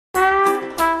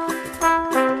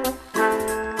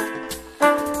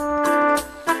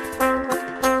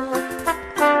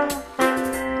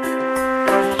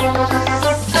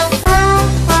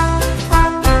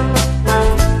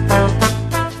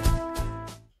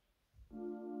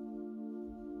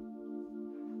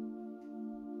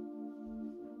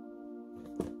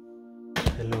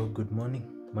Hello, good morning,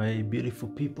 my beautiful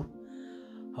people.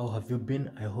 How have you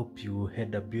been? I hope you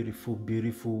had a beautiful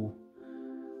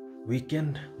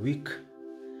week.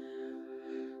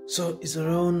 So it's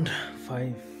around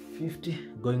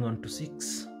 5:50, going on to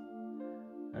 6,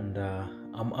 and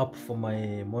I'm up for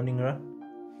my morning run.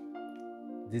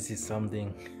 This is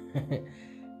something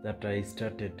that I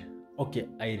started. Okay,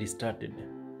 I restarted.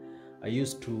 I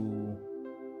used to,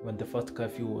 when the first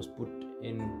curfew was put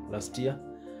in last year,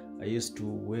 I used to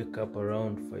wake up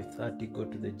around 5:30, go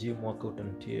to the gym, work out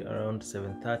until around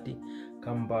 7:30,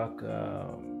 come back,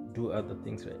 do other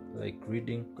things like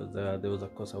reading, because there was a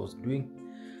course I was doing.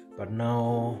 But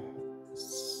now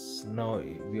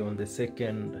we're on the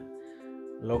second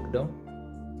lockdown,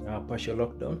 partial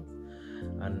lockdown,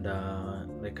 and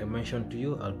like I mentioned to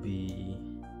you, I'll be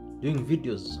doing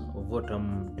videos of what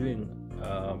I'm doing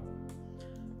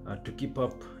to keep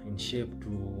up in shape,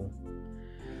 to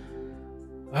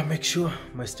make sure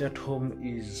my stay at home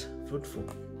is fruitful.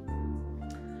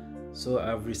 So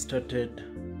I've restarted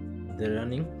the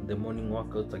running, the morning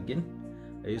workouts again.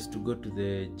 I used to go to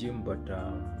the gym, but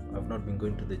I've not been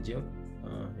going to the gym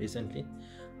recently.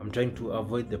 I'm trying to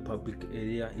avoid the public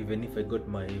area, even if I got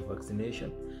my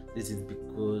vaccination. This is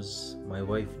because my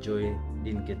wife Joy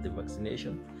didn't get the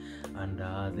vaccination, and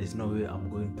there's no way I'm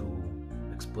going to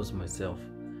expose myself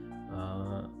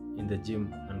in the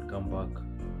gym and come back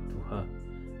to her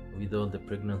with all the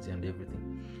pregnancy and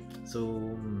everything.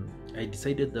 So I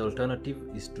decided the alternative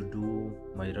is to do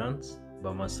my runs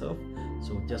by myself.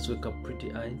 So just wake up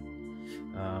pretty early,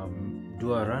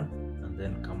 do a run, and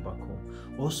then come back home.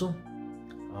 Also,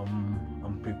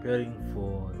 I'm preparing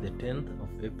for the 10th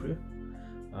of April.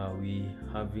 We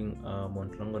having a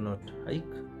Mount Longonot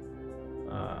hike.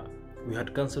 We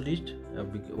had cancelled it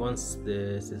once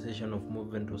the cessation of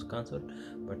movement was cancelled,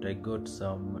 but I got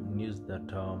some news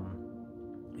that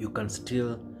you can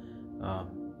still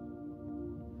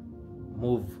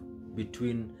move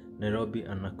between Nairobi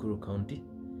and Nakuru County.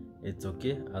 It's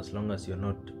okay as long as you're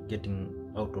not getting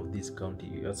out of this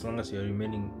county, as long as you're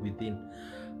remaining within.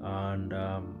 And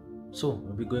so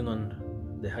we'll be going on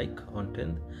the hike on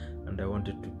 10th, and I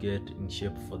wanted to get in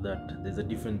shape for that. There's a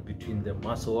difference between the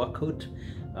muscle workout,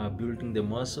 building the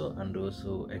muscle, and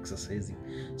also exercising.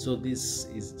 So this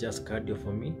is just cardio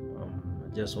for me.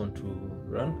 I just want to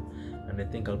run, and I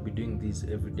think I'll be doing this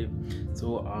every day.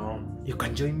 So you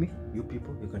can join me, you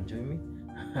people, you can join me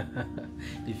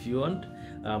if you want.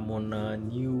 I'm on a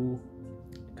new,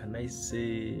 can I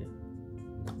say,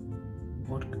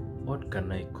 what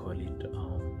can I call it?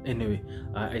 Anyway,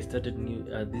 I started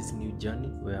this new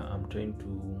journey where I'm trying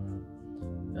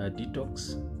to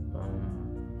detox.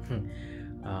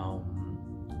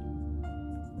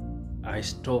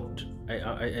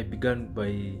 I began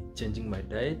by changing my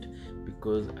diet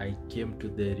because I came to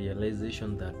the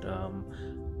realization that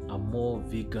a more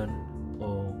vegan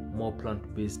or more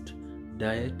plant-based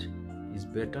diet is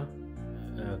better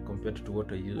compared to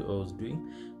what I was doing,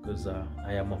 because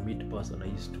I am a meat person. I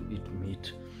used to eat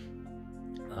meat,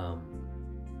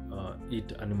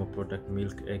 eat animal product,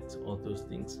 milk, eggs, all those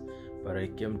things. But I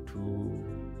came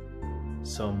to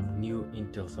some new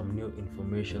intel, some new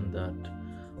information that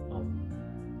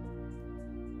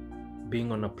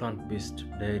being on a plant-based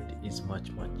diet is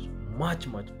much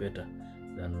better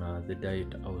than the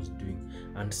diet I was doing.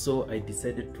 And so I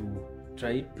decided to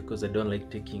try it, because I don't like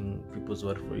taking people's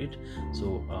word for it.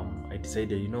 So I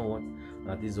decided, you know what,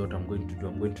 this is what I'm going to do.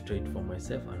 I'm going to try it for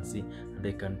myself and see. And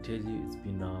I can tell you, it's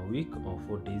been a week or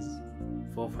 4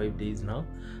 or 5 days now,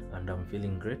 and I'm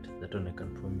feeling great. That one I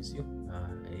can promise you.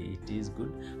 It is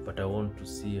good, but I want to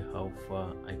see how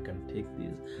far I can take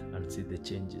this and see the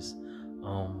changes.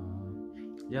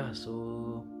 Yeah,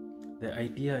 so the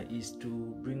idea is to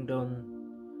bring down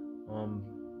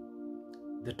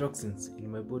the toxins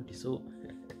in my body. So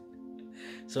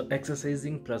so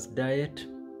exercising plus diet,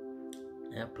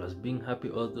 plus being happy,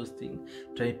 all those things,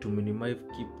 try to minimize,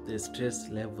 keep the stress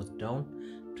levels down,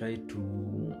 try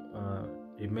to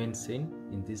remain sane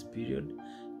in this period,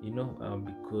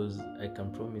 because I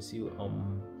can promise you,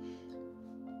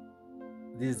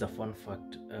 this is a fun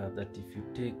fact, that if you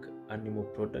take animal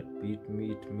product, be it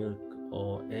meat, milk,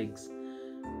 or eggs,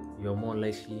 you're more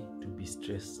likely to be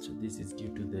stressed. This is due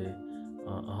to the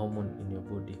hormone in your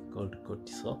body called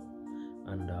cortisol,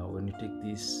 and when you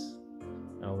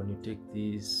take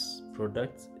these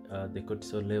products, the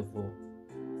cortisol level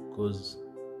goes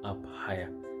up higher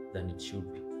than it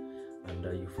should be, and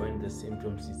you find the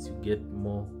symptoms is you get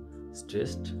more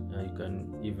stressed, you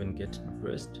can even get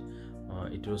depressed.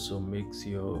 It also makes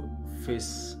your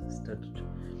face start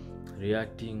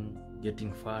reacting,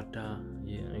 getting fatter,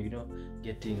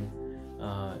 getting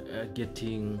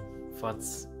getting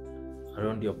fats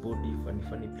around your body,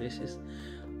 funny places.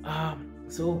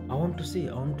 So I want to see,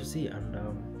 and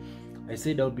I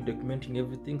said I'll be documenting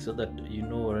everything so that you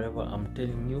know wherever I'm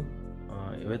telling you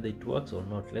whether it works or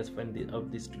not. Let's find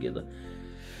out this together.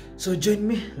 So join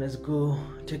me, let's go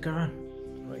take a run.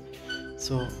 Right,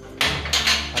 so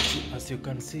as you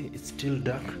can see, it's still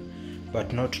dark,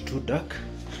 but not too dark.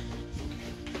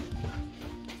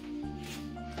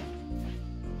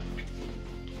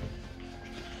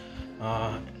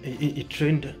 It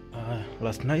rained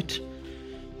last night,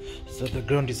 so the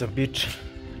ground is a bit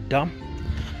damp,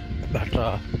 but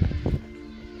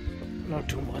not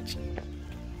too much.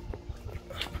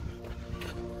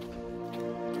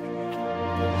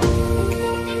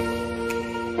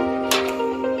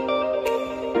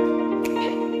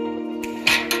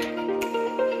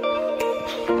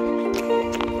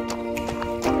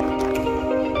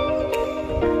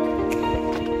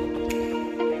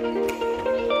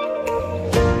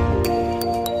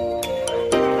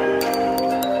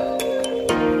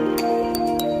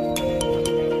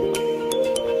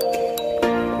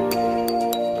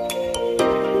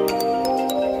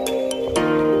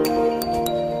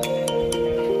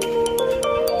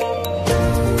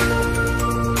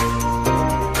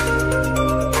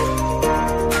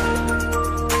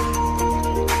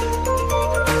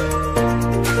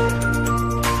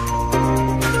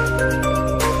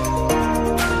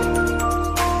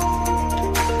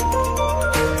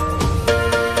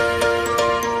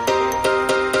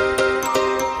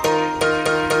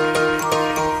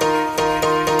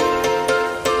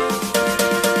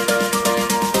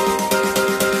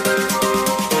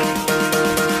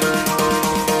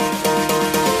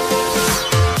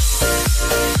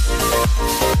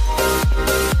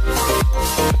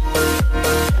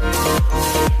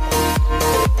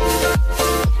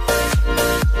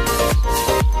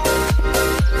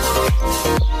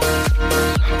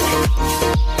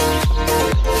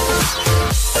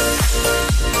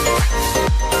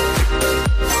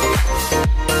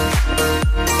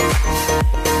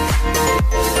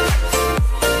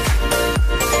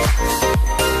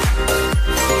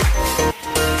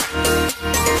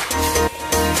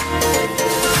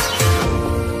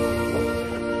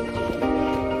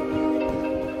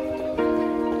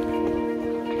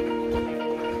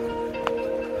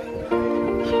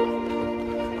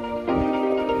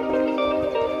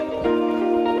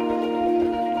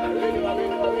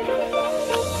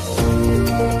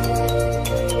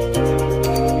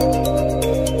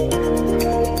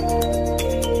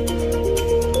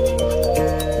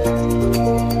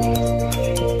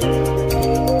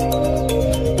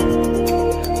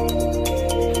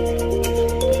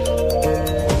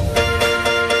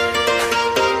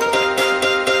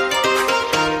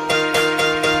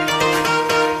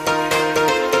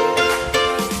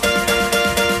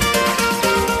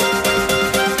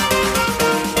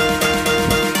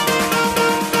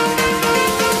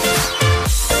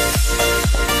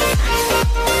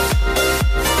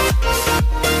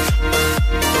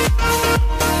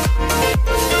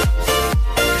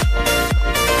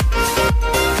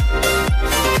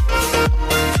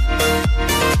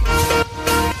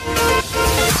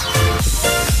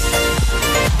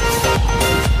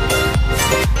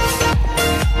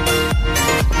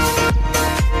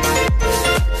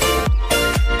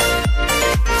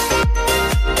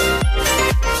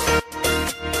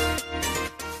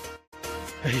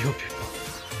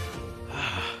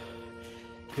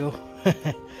 Yo.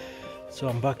 So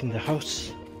I'm back in the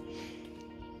house.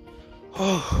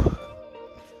 Oh,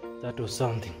 that was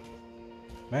something,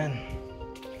 man.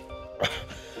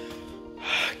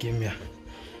 Give me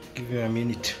a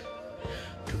minute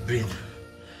to breathe.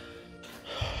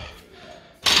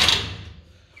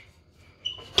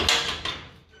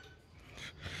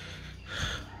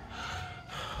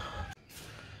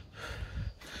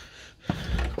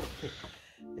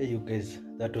 Hey you guys,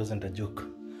 that wasn't a joke.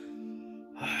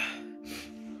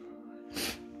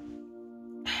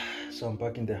 So I'm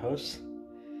back in the house.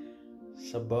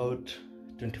 It's about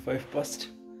 25 past.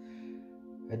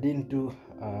 I didn't do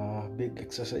a big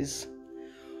exercise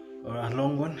or a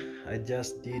long one. I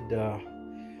just did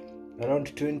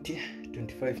around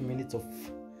 20-25 minutes of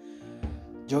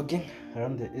jogging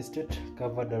around the estate.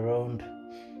 Covered around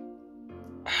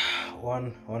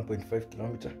 1.5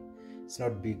 kilometers. It's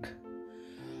not big.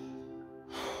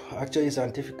 Actually,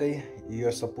 scientifically, you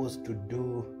are supposed to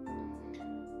do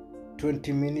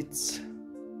 20 minutes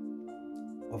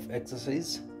of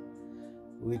exercise,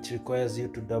 which requires you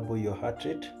to double your heart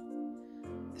rate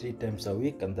 3 times a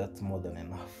week, and that's more than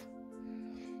enough.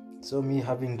 So me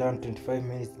having done 25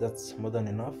 minutes, that's more than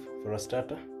enough for a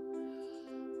starter.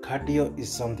 cardio is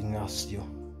something else, yo.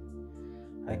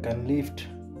 I can lift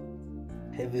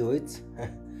heavy weights.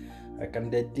 I can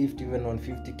deadlift even on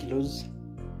 50 kilos.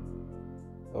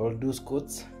 I'll do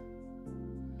squats.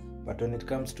 But when it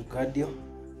comes to cardio,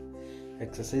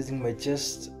 exercising my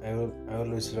chest, I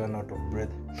always run out of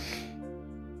breath.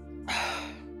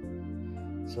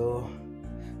 So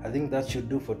I think that should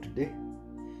do for today.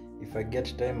 If I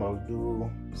get time, I'll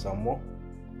do some more.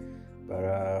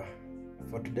 But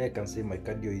for today, I can say my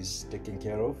cardio is taken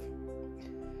care of.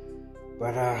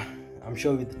 But I'm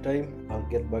sure with time, I'll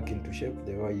get back into shape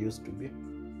the way I used to be.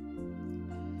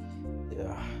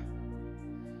 Yeah.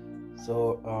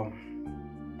 So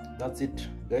that's it,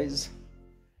 guys.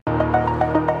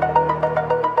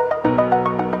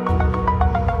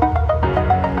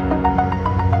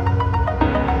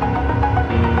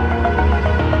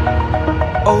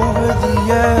 Over the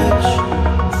edge,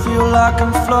 feel like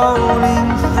I'm floating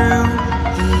through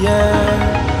the air.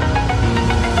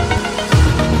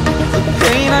 The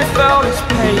pain I felt is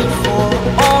paid for,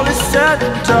 all is said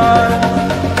and done.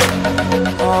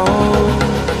 Oh,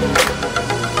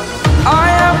 I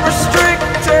am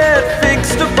restricted,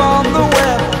 fixed upon the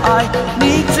web. I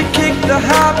need to kick the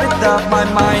habit that my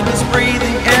mind is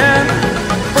breathing in.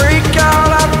 Break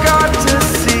out, I've got to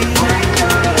see.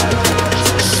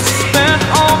 Spent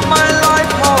all my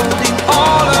life holding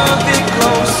all of it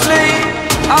closely.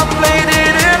 I played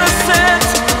it innocent,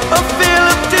 a feel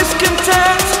of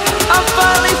discontent. I'm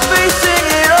finally facing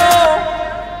it all,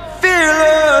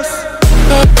 fearless.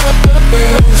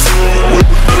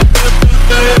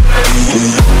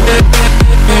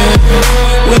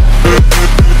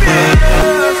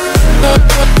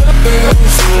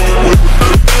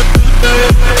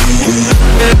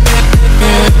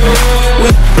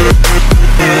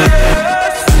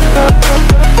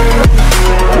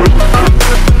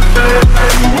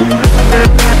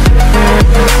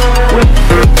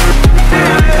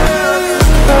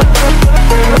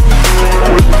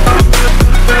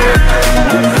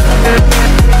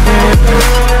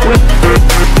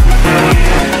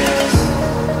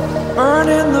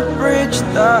 Burning the bridge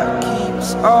that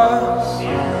keeps us.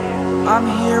 I'm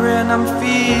here and I'm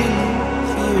feeling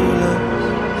fearless.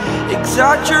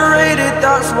 Exaggerated,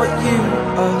 that's what you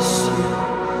assume.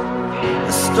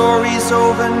 The story's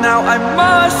over now, I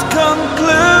must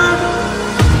conclude.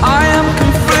 I am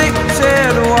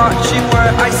conflicted, watching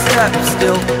where I step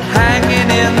still, hanging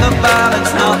in the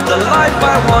balance. Not the life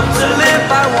I want to live,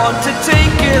 I want to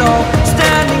take it all.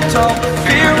 Standing tall,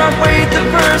 fear I've weighed the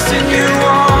person you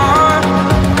are.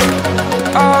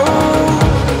 Oh,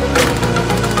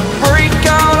 break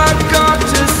out, I've got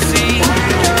to see.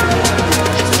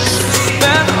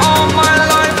 Spent all my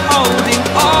life holding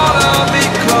all of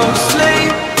it closely.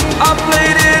 I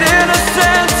played it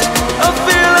innocent, a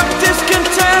feel of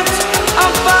discontent.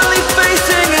 I'm finally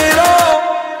facing it all,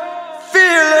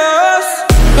 fearless.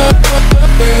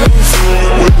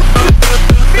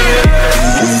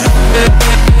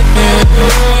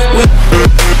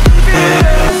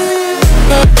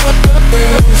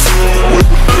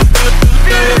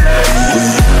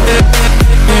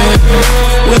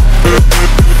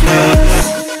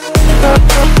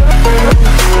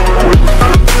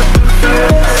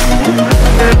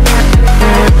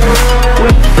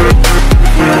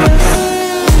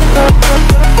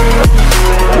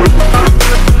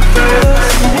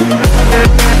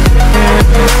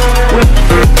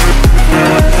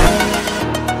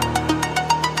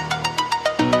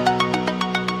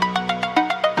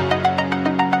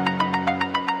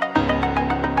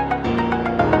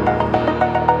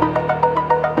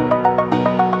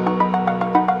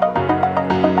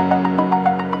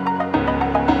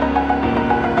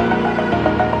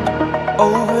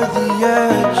 Over the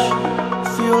edge,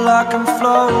 feel like I'm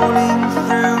floating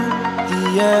through the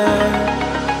air.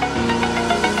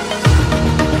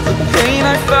 The pain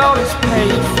I felt is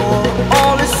paid for,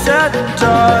 all is said and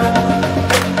done.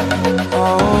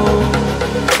 Oh,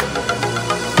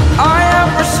 I am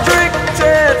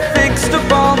restricted, fixed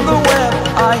upon the web.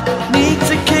 I need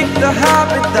to kick the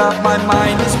habit that my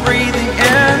mind is breathing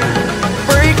in.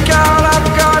 Break out, I've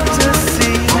got to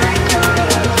see.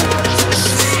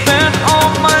 Spent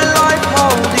all my life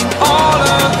holding all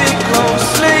of it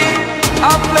closely.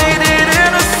 I played it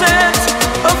innocent,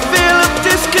 a feel of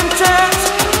discontent.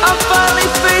 I'm finally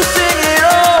facing it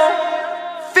all,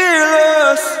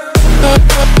 fearless.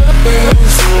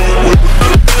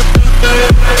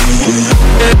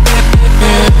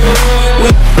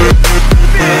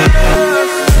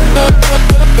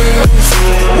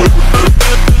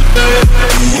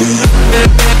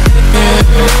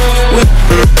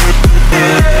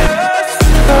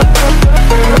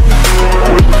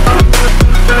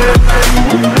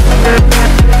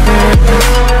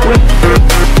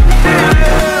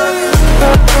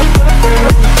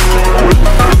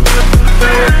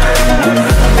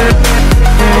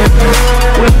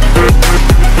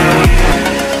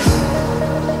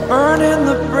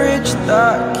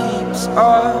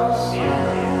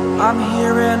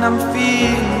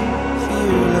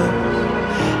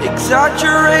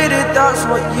 that's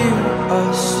what you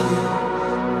assume.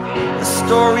 The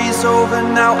story's over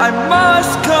now, I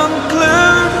must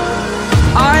conclude.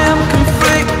 I am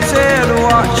conflicted,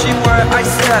 watching where I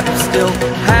step still,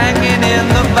 hanging in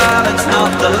the balance.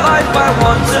 Not the life I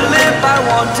want to live, I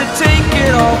want to take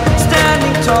it all.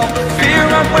 Standing tall, fear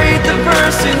I weighed the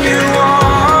person you are.